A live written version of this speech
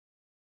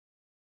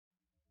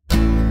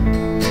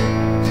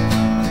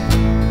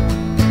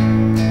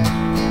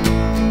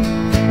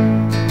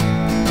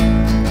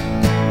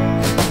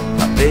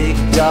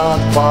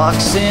dog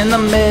barks in the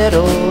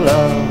middle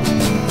of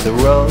the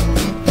road.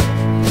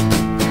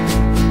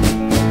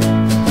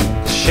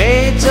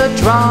 Shades are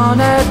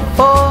drawn at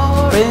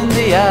 4 in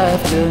the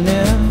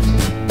afternoon.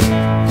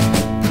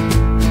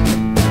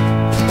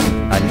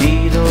 A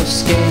needle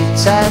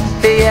skates at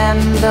the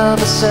end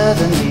of a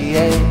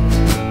 78.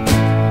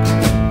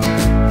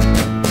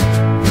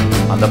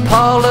 On the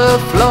parlor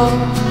floor,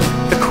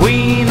 the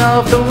queen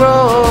of the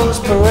Rose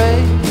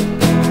Parade.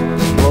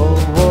 Whoa,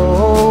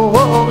 whoa,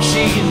 whoa,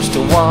 she used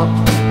to walk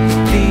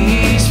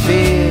these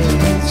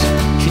fields.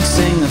 She'd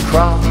sing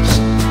across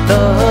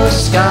the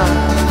sky.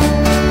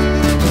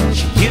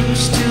 She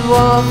used to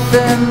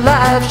often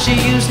laugh, she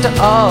used to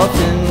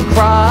often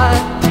cry.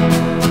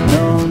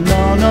 No,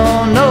 no, no,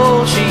 no,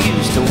 she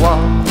used to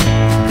walk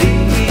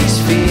these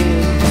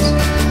fields.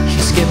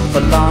 She'd skip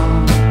along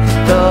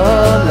the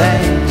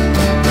lane.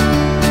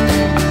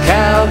 A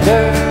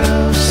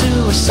cowgirl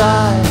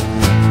suicide,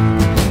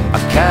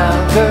 a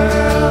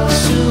cowgirl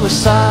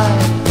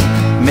suicide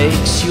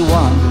makes you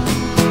wonder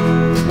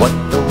what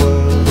the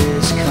world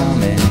is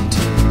coming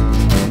to.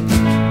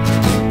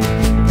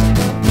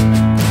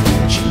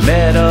 She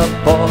met a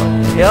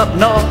boy up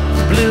north,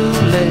 Blue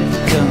Lake,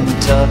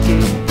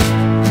 Kentucky.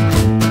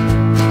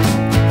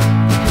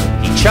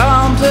 He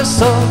charmed her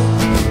so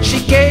she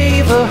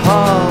gave her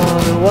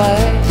heart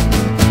away.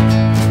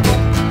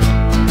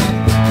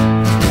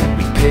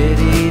 We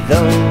pity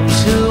those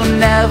who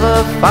never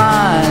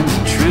find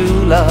true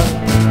love.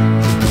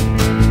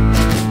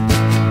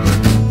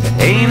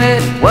 Ain't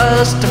it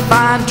worse to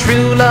find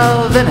true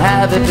love than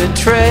have it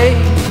betrayed?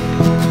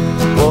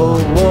 Whoa,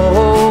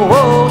 whoa,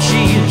 whoa, she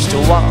used to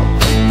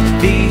walk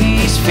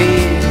these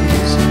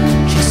fields.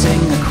 She'd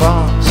sing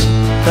across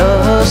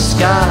the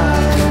sky.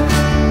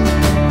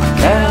 A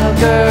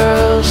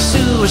cowgirl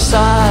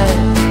suicide,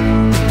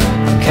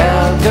 a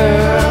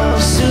cowgirl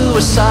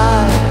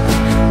suicide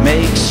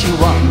makes you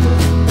wonder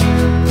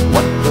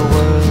what the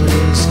world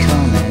is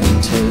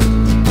coming to.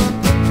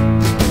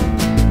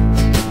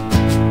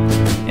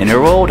 In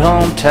her old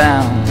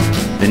hometown,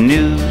 the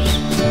news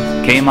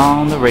came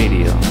on the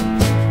radio,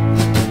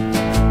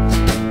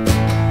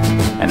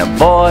 and a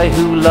boy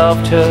who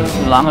loved her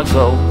long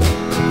ago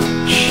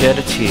shed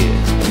a tear.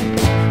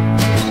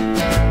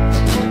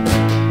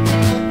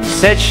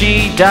 Said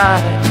she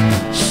died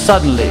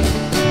suddenly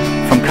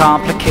from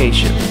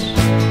complications.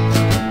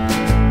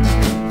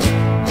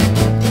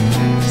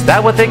 Is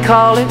that what they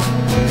call it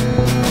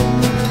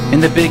in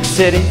the big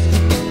city?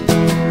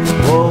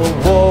 Whoa,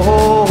 whoa,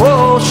 whoa,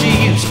 whoa, she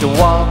used to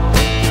walk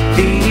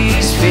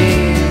these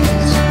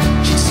fields.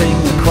 She'd sing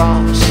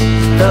across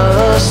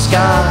the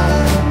sky.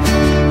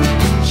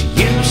 She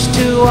used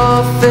to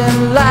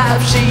often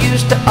laugh, she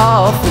used to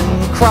often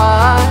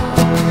cry.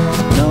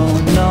 No,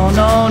 no,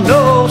 no,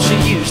 no, she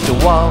used to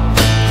walk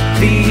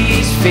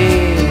these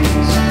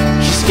fields.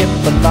 She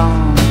skipped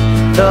along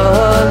the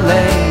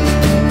lane.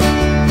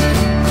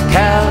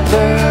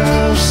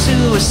 Cowgirl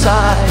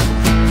suicide,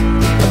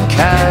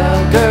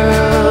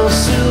 cowgirl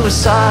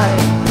suicide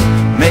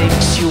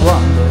makes you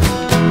wonder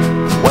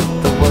what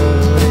the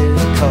world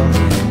is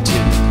coming to.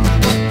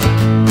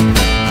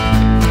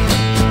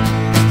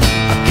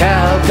 A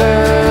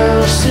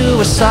cowgirl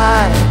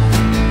suicide,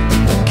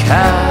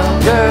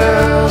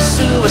 cowgirl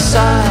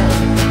suicide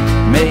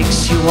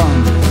makes you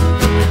wonder